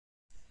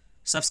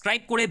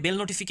Subscribe করে bell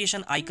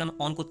notification icon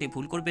on করতে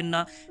ভুল করবেন না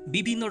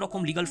বিভিন্ন রকম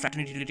লিগ্যাল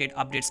ফ্র্যাটার্নিটি রিলেটেড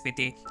আপডেটস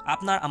পেতে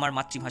আপনার আমার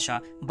মাতৃভাষা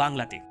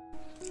বাংলাতে।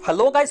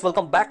 Hello guys,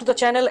 welcome back to the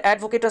channel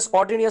অ্যাডভোকেটাস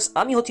অর্ডিনিয়াস।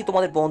 আমি হচ্ছি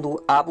তোমাদের বন্ধু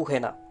আবু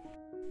হেনা।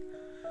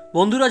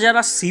 বন্ধুরা,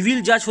 যারা সিভিল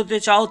জাজ হতে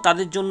চাও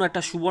তাদের জন্য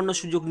একটা সুবর্ণ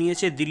সুযোগ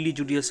নিয়েছে দিল্লি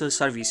জুডিশিয়াল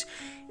সার্ভিস।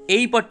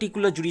 এই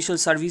পার্টিকুলার জুডিশিয়াল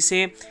সার্ভিসে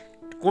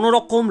কোনো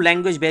রকম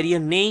ল্যাঙ্গুয়েজ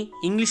ব্যারিয়ার নেই,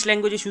 ইংলিশ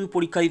ল্যাঙ্গুয়েজে শুধু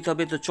পরীক্ষা দিতে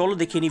হবে। তো চলো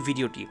দেখে নিই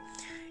ভিডিওটি।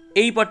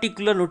 এই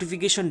পার্টিকুলার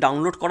নোটিফিকেশন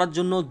ডাউনলোড করার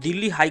জন্য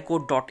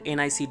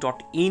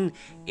delhihighcourt.nic.in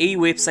এই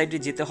ওয়েবসাইটে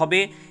যেতে হবে।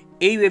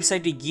 এই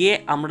ওয়েবসাইটে গিয়ে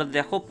আমরা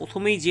দেখো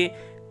প্রথমেই যে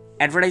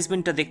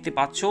অ্যাডভার্টাইজমেন্টটা দেখতে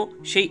পাচ্ছ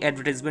সেই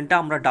অ্যাডভার্টাইজমেন্টটা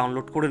আমরা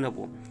ডাউনলোড করে নেব।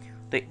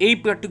 তো এই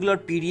পার্টিকুলার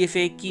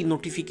পিডিএফে কি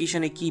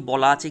নোটিফিকেশানে কি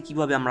বলা আছে,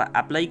 কিভাবে আমরা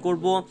অ্যাপ্লাই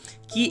করব,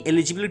 কি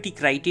এলিজিবিলিটি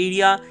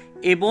ক্রাইটেরিয়া,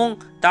 এবং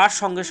তার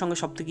সঙ্গে সঙ্গে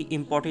সবথেকে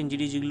ইম্পর্টেন্ট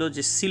জিনিসগুলো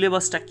যে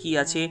সিলেবাসটা কি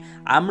আছে,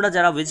 আমরা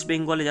যারা ওয়েস্ট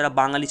বেঙ্গলে যারা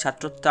বাঙালি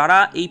ছাত্র তারা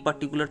এই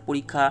পার্টিকুলার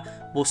পরীক্ষা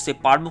বসতে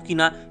পারবো কি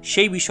না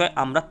সেই বিষয়ে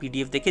আমরা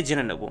পিডিএফ দেখে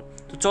জেনে নেব।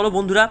 তো চলো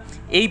বন্ধুরা,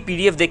 এই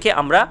পিডিএফ দেখে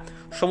আমরা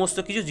সমস্ত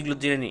কিছু যেগুলো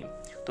জেনে নিই।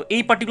 তো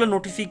এই পার্টিকুলার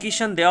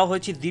নোটিফিকেশান দেওয়া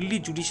হয়েছে দিল্লি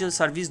জুডিশিয়াল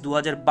সার্ভিস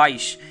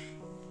 2022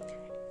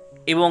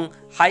 এবং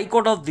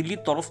হাইকোর্ট অফ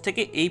দিল্লির তরফ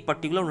থেকে এই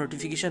পার্টিকুলার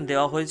নোটিফিকেশান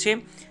দেওয়া হয়েছে।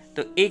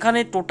 তো এখানে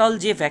টোটাল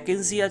যে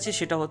ভ্যাকেন্সি আছে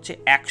সেটা হচ্ছে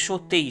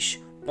 123,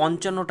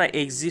 55টা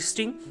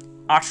এক্সিস্টিং,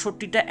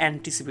 68টা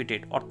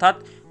অ্যান্টিসিপেটেড, অর্থাৎ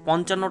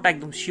 55টা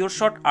একদম শিওর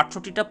শট,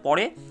 68টা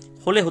পরে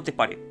হতে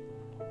পারে।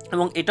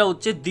 এবং এটা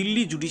হচ্ছে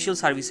দিল্লি জুডিশিয়াল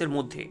সার্ভিসের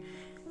মধ্যে।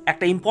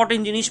 একটা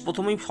ইম্পর্টেন্ট জিনিস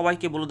প্রথমেই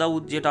সবাইকে বলে দাও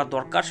যেটা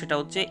দরকার, সেটা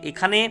হচ্ছে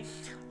এখানে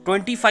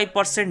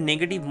 25%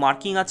 নেগেটিভ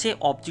মার্কিং আছে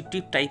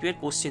অবজেক্টিভ টাইপের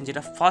কোশ্চেন,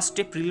 যেটা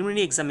ফার্স্টে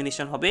প্রিলিমিনারি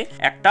এক্সামিনেশন হবে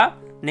একটা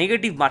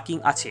নেগেটিভ মার্কিং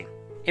আছে,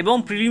 এবং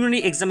প্রিলিমিনারি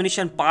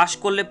এক্সামিনেশন পাস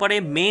করলে পরে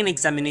মেন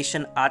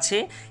এক্সামিনেশন আছে,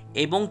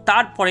 এবং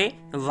তারপরে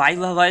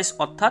ভাইভা ভয়েস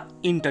অর্থাৎ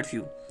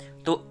ইন্টারভিউ।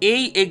 তো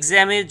এই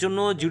এক্সামের জন্য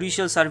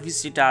জুডিশিয়াল সার্ভিস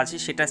যেটা আছে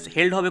সেটা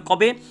হেল্ড হবে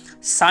কবে?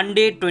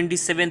 সানডে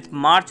 27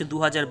 মার্চ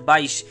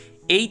 2022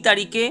 এই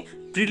তারিখে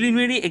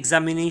প্রিলিমিনারি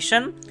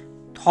এক্সামিনেশন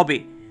হবে।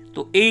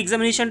 তো এই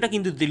এক্সামিনেশনটা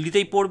কিন্তু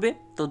দিল্লিতেই পড়বে।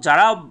 তো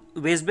যারা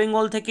ওয়েস্ট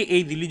বেঙ্গল থেকে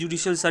এই দিল্লি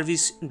জুডিশিয়াল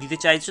সার্ভিস দিতে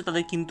চাইছে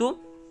তাদের কিন্তু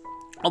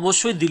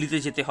অবশ্যই দিল্লিতে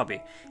যেতে হবে,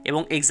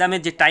 এবং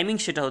এক্সামের যে টাইমিং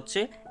সেটা হচ্ছে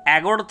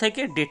 11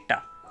 থেকে 1:30।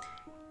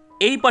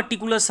 এই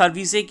পার্টিকুলার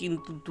সার্ভিসে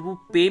কিন্তু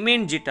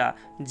পেমেন্ট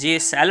যে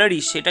স্যালারি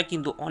সেটা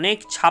কিন্তু অনেক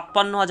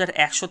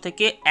 56,100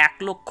 থেকে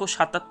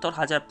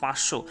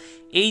 1,77,500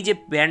 এই যে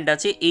ব্যান্ড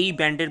আছে এই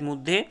ব্যান্ডের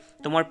মধ্যে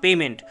তোমার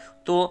পেমেন্ট।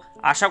 তো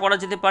আশা করা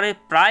যেতে পারে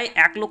প্রায়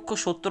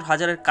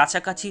 1,70,000-এর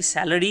কাছাকাছি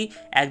স্যালারি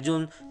একজন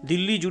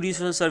দিল্লি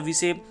জুডিশিয়াল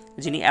সার্ভিসে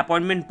যিনি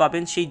অ্যাপয়েন্টমেন্ট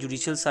পাবেন সেই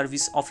জুডিশিয়াল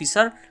সার্ভিস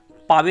অফিসার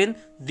পাবেন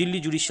দিল্লি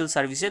জুডিশিয়াল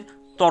সার্ভিসের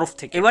তরফ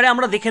থেকে। এবারে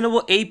আমরা দেখে নেব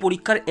এই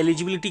পরীক্ষার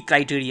এলিজিবিলিটি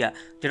ক্রাইটেরিয়া,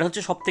 যেটা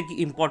হচ্ছে সবথেকে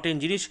ইম্পর্টেন্ট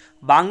জিনিস,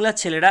 বাংলা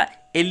ছেলেরা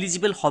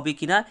এলিজিবল হবে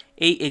কিনা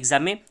এই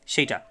এক্সামে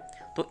সেইটা।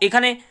 তো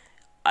এখানে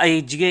এই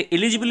যে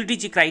এলিজিবিলিটি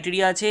যে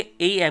ক্রাইটেরিয়া আছে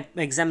এই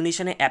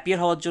এক্সামিনেশনে অ্যাপিয়ার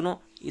হওয়ার জন্য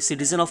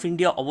সিটিজেন অফ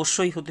ইন্ডিয়া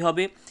অবশ্যই হতে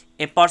হবে,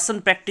 a person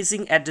practising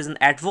as an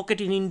advocate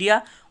in India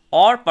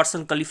or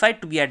person qualified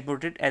to be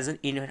advocated as an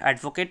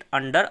advocate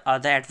under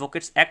the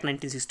Advocatus Act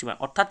 1961,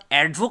 অর্থাৎ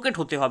অ্যাডভোকেট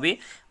হতে হবে,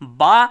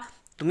 বা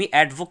তুমি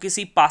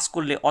অ্যাডভোকেসি পাস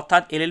করলে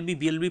অর্থাৎ এলএলবি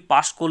বিএলবি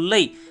পাস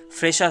করলেই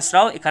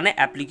ফ্রেশার্সরাও এখানে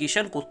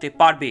অ্যাপ্লিকেশন করতে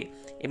পারবে।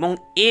 এবং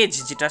এজ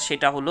যেটা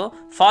সেটা হলো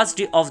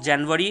 1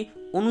 জানুয়ারি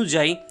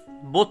অনুযায়ী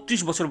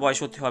 32 বছর বয়স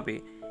হতে হবে।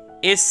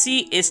 এসসি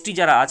এসটি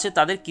যারা আছে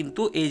তাদের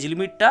কিন্তু এজ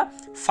লিমিটটা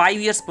 5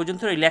 ইয়ার্স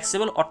পর্যন্ত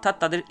রিল্যাক্সেবল, অর্থাৎ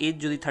তাদের এজ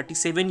যদি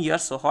 37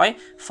 ইয়ার্স হয়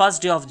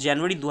 1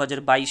 জানুয়ারি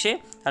 2022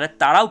 তাহলে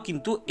তারাও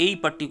কিন্তু এই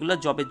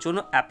পার্টিকুলার জবের জন্য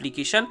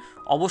অ্যাপ্লিকেশন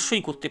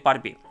অবশ্যই করতে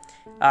পারবে।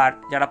 আর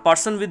যারা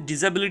পার্সন উইথ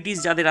ডিসেবিলিটিস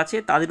যাদের আছে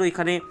তাদেরও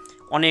এখানে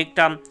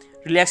অনেকটা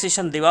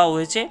রিল্যাক্সেশন দেওয়া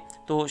হয়েছে।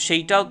 তো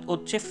সেইটাও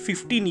হচ্ছে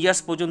 15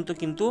 ইয়ার্স পর্যন্ত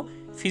কিন্তু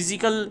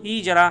ফিজিক্যালি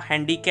যারা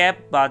হ্যান্ডিক্যাপ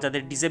বা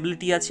যাদের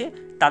ডিসেবিলিটি আছে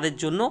তাদের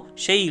জন্য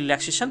সেই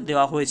রিল্যাক্সেশন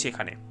দেওয়া হয়েছে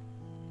এখানে।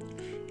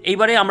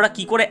 এইবারে আমরা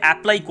কি করে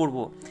অ্যাপ্লাই করব?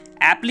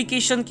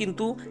 অ্যাপ্লিকেশন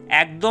কিন্তু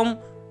একদম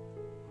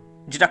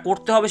যেটা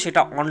করতে হবে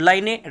সেটা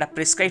অনলাইনে, একটা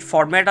প্রেসক্রাইব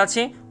ফরম্যাট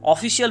আছে।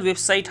 অফিসিয়াল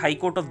ওয়েবসাইট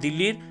হাইকোর্ট অফ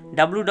দিল্লির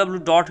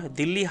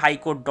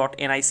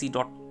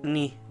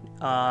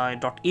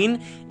www.delhihighcourt.nic.in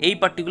এই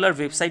পার্টিকুলার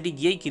ওয়েবসাইটে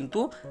গিয়েই কিন্তু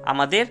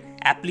আমাদের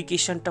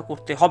অ্যাপ্লিকেশনটা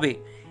করতে হবে।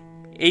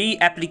 এই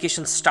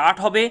অ্যাপ্লিকেশন স্টার্ট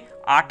হবে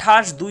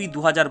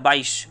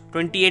 28/2/2022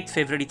 28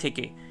 ফেব্রুয়ারি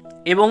থেকে,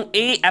 এবং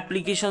এই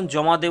অ্যাপ্লিকেশন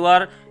জমা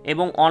দেওয়ার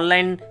এবং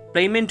অনলাইন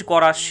পেমেন্ট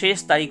করার শেষ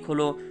তারিখ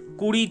হলো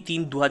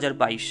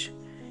 20/3/2022।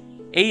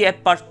 এই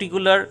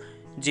পার্টিকুলার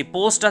যে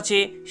পোস্ট আছে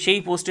সেই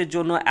পোস্টের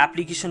জন্য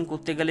অ্যাপ্লিকেশন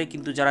করতে গেলে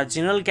কিন্তু যারা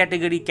জেনারেল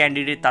ক্যাটাগরি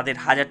ক্যান্ডিডেট তাদের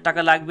 1000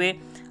 টাকা লাগবে,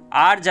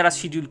 আর যারা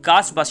শিডিউল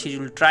কাস্ট বা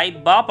শিডিউল ট্রাইব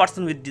বা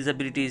পার্সন উইথ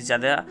ডিসেবিলিটিস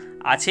যারা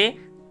আছে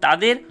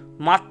তাদের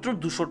মাত্র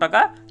 200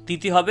 টাকা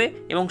দিতে হবে,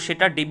 এবং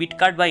সেটা ডেবিট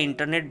কার্ড বা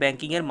ইন্টারনেট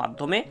ব্যাঙ্কিংয়ের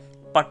মাধ্যমে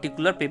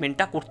পার্টিকুলার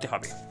পেমেন্টটা করতে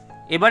হবে।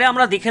 এবারে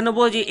আমরা দেখে নেব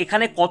যে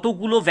এখানে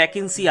কতগুলো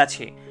ভ্যাকেন্সি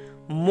আছে।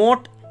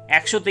 মোট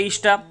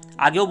 123টা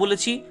আগেও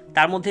বলেছি,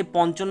 তার মধ্যে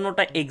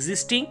 55টা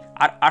এক্সিস্টিং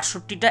আর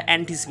 68টা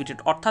অ্যান্টিসিপেটেড,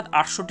 অর্থাৎ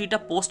 68টা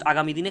পোস্ট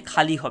আগামী দিনে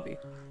খালি হবে।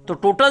 তো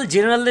টোটাল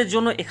জেনারেলদের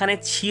জন্য এখানে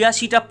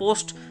 86টা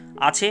পোস্ট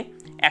আছে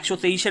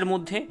 123-এর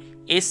মধ্যে,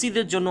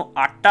 এসসিদের জন্য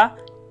 8টা,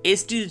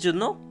 এসটিদের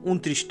জন্য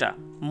 29টা,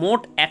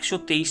 মোট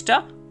 123টা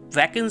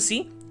ভ্যাকেন্সি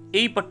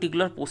এই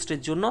পার্টিকুলার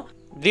পোস্টের জন্য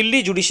দিল্লি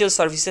জুডিশিয়াল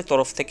সার্ভিসের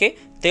তরফ থেকে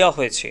দেওয়া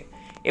হয়েছে।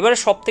 এবারে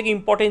সবথেকে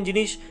ইম্পর্টেন্ট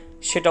জিনিস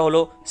সেটা হলো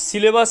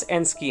সিলেবাস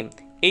অ্যান্ড স্কিম।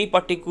 এই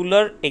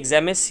পার্টিকুলার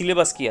এক্সামের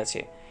সিলেবাস কী আছে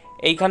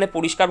এইখানে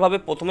পরিষ্কারভাবে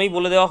প্রথমেই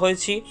বলে দেওয়া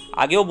হয়েছে,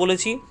 আগেও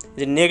বলেছি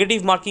যে নেগেটিভ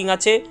মার্কিং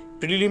আছে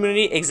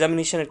প্রিলিমিনারি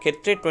এক্সামিনেশনের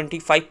ক্ষেত্রে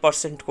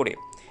 25% করে,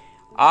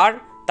 আর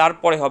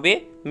তারপরে হবে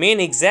মেন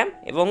এক্সাম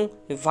এবং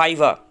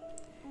ভাইভা।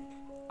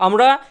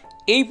 আমরা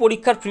এই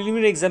পরীক্ষার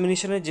প্রিলিমিনারি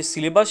এক্সামিনেশনের যে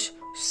সিলেবাস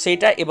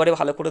সেটা এবারে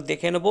ভালো করে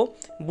দেখে নেব,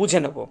 বুঝে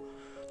নেব।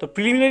 তো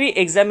প্রিলিমিনারি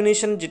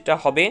এক্সামিনেশন যেটা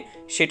হবে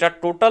সেটা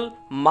টোটাল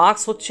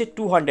মার্কস হচ্ছে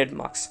 200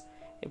 মার্কস।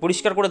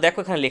 পরিষ্কার করে দেখো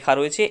এখানে লেখা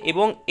রয়েছে,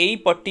 এবং এই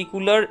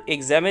পার্টিকুলার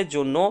এক্সামের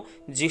জন্য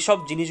যেসব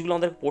জিনিসগুলো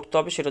আমাদের পড়তে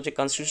হবে সেটা হচ্ছে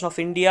constitution of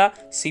India,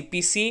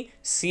 CPC,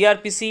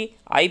 CrPC,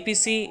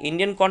 IPC,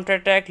 Indian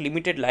contract act,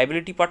 limited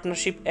liability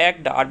partnership act,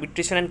 the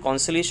arbitration and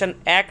conciliation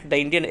act, the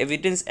Indian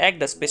evidence act,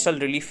 the special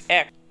relief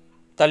act,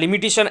 the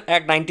limitation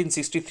act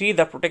 1963,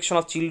 the protection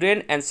of children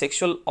and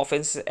sexual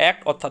offences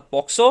act অর্থাৎ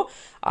POCSO,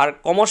 আর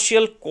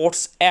commercial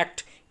courts act,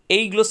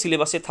 এইগুলো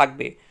সিলেবাসে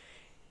থাকবে।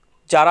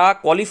 যারা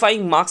qualifying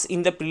marks in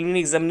the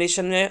preliminary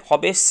এক্সামিনেশনে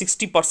হবে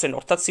 60%,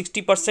 অর্থাৎ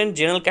 60%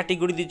 general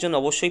ক্যাটেগরিদের জন্য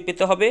অবশ্যই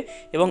পেতে হবে,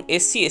 এবং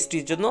এসসি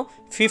এসটির জন্য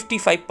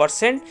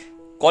 55%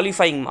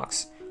 কোয়ালিফাইং মার্কস,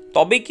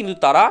 তবেই কিন্তু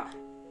তারা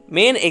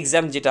মেন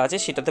এক্সাম যেটা আছে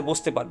সেটাতে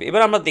বসতে পারবে।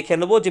 এবার আমরা দেখে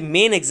নেব যে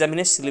মেন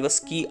এক্সামিনের সিলেবাস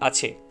কী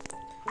আছে।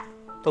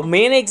 তো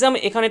মেন এক্সাম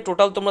এখানে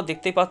টোটাল তোমরা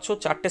দেখতেই পাচ্ছ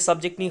 4টে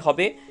সাবজেক্ট নিয়ে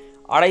হবে,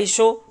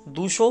 250,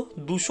 200,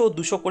 200,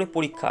 200 করে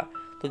পরীক্ষা।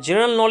 তো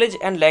জেনারেল নলেজ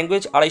অ্যান্ড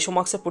ল্যাঙ্গুয়েজ 250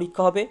 মার্কসের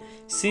পরীক্ষা হবে,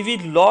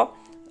 সিভিল ল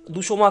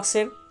 200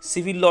 মার্কসের,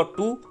 সিভিল ল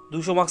 2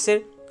 200 মার্কসের,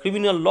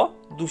 ক্রিমিনাল ল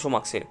 200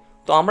 মার্কসের।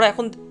 তো আমরা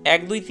এখন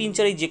 1, 2, 3,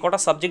 4 এই যে কটা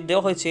সাবজেক্ট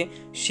দেওয়া হয়েছে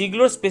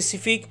সেগুলোর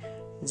স্পেসিফিক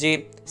যে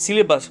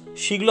সিলেবাস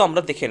সেগুলো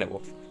আমরা দেখে নেব।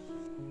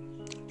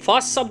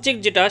 ফার্স্ট সাবজেক্ট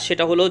যেটা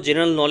সেটা হলো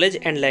general knowledge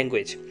and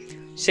language.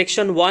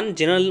 Section 1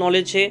 general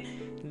নলেজে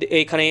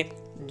এখানে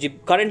যে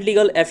কারেন্ট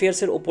লিগাল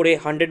অ্যাফেয়ার্সের ওপরে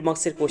 100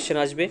 মার্কসের কোশ্চেন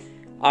আসবে,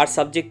 আর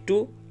সাবজেক্ট 2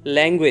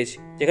 ল্যাঙ্গুয়েজ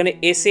যেখানে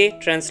এসে,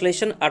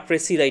 ট্রান্সলেশন আর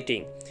প্রেসি রাইটিং।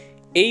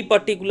 এই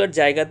পার্টিকুলার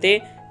জায়গাতে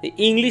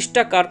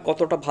ইংলিশটা কার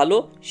কতটা ভালো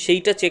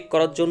সেইটা চেক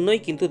করার জন্যই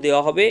কিন্তু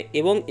দেওয়া হবে,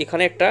 এবং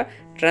এখানে একটা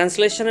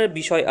ট্রান্সলেশনের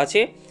বিষয়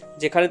আছে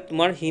যেখানে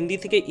তোমার হিন্দি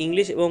থেকে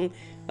ইংলিশ এবং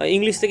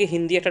ইংলিশ থেকে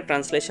হিন্দি একটা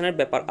ট্রান্সলেশনের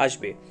ব্যাপার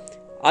আসবে।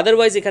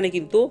 আদারওয়াইজ এখানে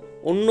কিন্তু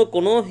অন্য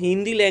কোনো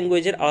হিন্দি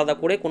ল্যাঙ্গুয়েজের আলাদা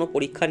করে কোনো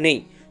পরীক্ষা নেই,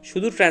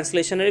 শুধু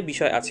ট্রান্সলেশনের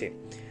বিষয় আছে।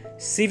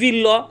 সিভিল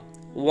ল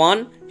 1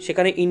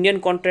 সেখানে Indian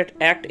contract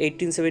act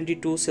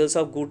 1872, sales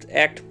of goods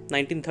act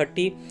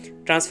 1930,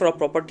 transfer of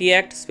property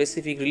act,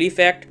 specific relief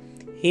act,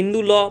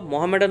 Hindu law,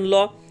 Mohammedan law,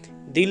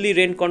 Delhi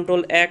rent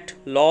control act,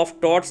 law of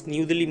টর্টস,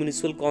 new Delhi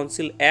municipal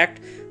council act,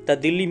 the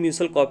Delhi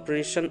municipal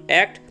corporation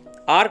act,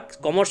 R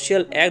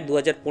commercial act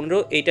 2015।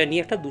 এইটা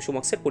নিয়ে একটা 200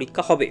 মার্কসের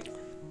পরীক্ষা হবে।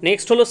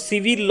 Next হলো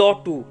civil ল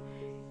 2।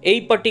 এই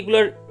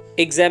particular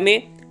এক্সামে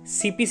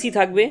CPC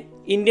থাকবে,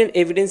 ইন্ডিয়ান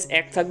এভিডেন্স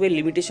অ্যাক্ট থাকবে,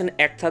 লিমিটেশন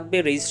অ্যাক্ট থাকবে,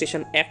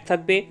 রেজিস্ট্রেশন অ্যাক্ট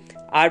থাকবে,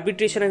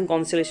 আর্বিট্রেশন অ্যান্ড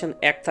কনসিলিয়েশন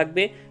অ্যাক্ট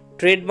থাকবে,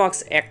 ট্রেডমার্কস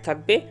অ্যাক্ট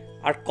থাকবে,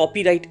 আর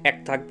কপিরাইট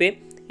অ্যাক্ট থাকবে,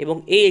 এবং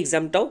এই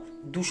এক্সামটাও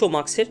 200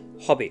 মার্কসের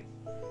হবে।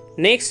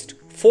 নেক্সট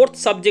ফোর্থ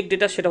সাবজেক্ট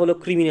যেটা সেটা হলো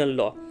ক্রিমিনাল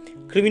ল।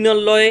 ক্রিমিনাল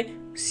লয়ে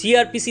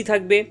সিআরপিসি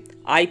থাকবে,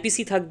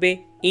 আইপিসি থাকবে,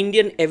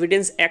 ইন্ডিয়ান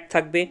এভিডেন্স অ্যাক্ট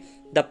থাকবে,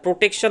 the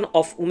protection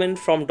of women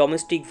from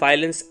domestic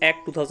violence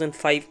act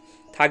 2005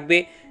 থাকবে,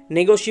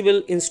 নেগোশিয়েবল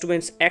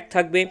ইনস্ট্রুমেন্টস অ্যাক্ট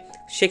থাকবে,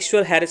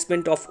 sexual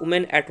harassment of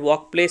women at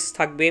work place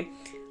থাকবে,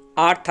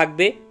 আর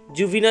থাকবে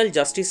জুভিনাইল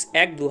জাস্টিস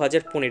অ্যাক্ট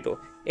 2015।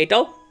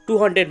 এটাও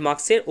 200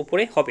 মার্কসের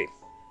ওপরে হবে।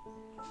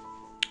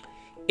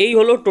 এই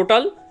হলো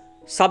টোটাল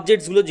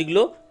সাবজেক্টসগুলো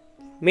যেগুলো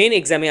মেন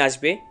এক্সামে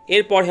আসবে।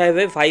 এরপর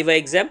হবে ভাইভা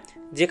এক্সাম,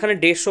 যেখানে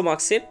 150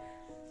 মার্কসের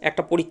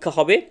একটা পরীক্ষা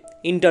হবে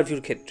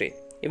ইন্টারভিউর ক্ষেত্রে,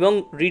 এবং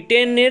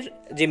রিটেনের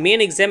যে মেন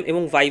এক্সাম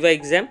এবং ভাইভা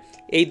এক্সাম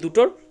এই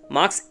দুটোর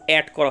মার্কস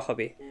অ্যাড করা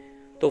হবে।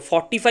 তো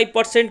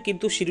 45%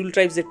 কিন্তু শিডিউল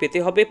ট্রাইবসের পেতে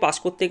হবে পাস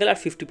করতে গেলে, আর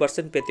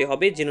 50% পেতে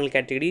হবে জেনারেল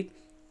ক্যাটাগরি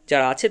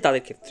যারা আছে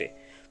তাদের ক্ষেত্রে।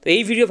 তো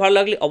এই ভিডিও ভালো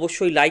লাগলে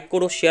অবশ্যই লাইক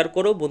করো, শেয়ার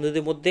করো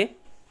বন্ধুদের মধ্যে।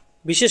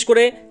 বিশেষ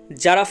করে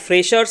যারা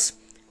ফ্রেশার্স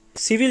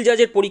সিভিল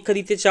জাজের পরীক্ষা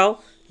দিতে চাও,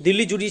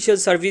 দিল্লি জুডিশিয়াল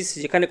সার্ভিস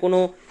যেখানে কোনো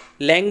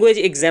ল্যাঙ্গুয়েজ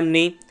এক্সাম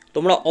নেই,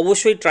 তোমরা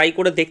অবশ্যই ট্রাই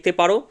করে দেখতে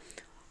পারো।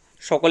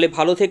 সকলে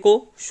ভালো থেকো,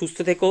 সুস্থ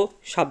থেকো,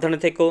 সাবধানে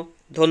থেকো।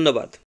 ধন্যবাদ।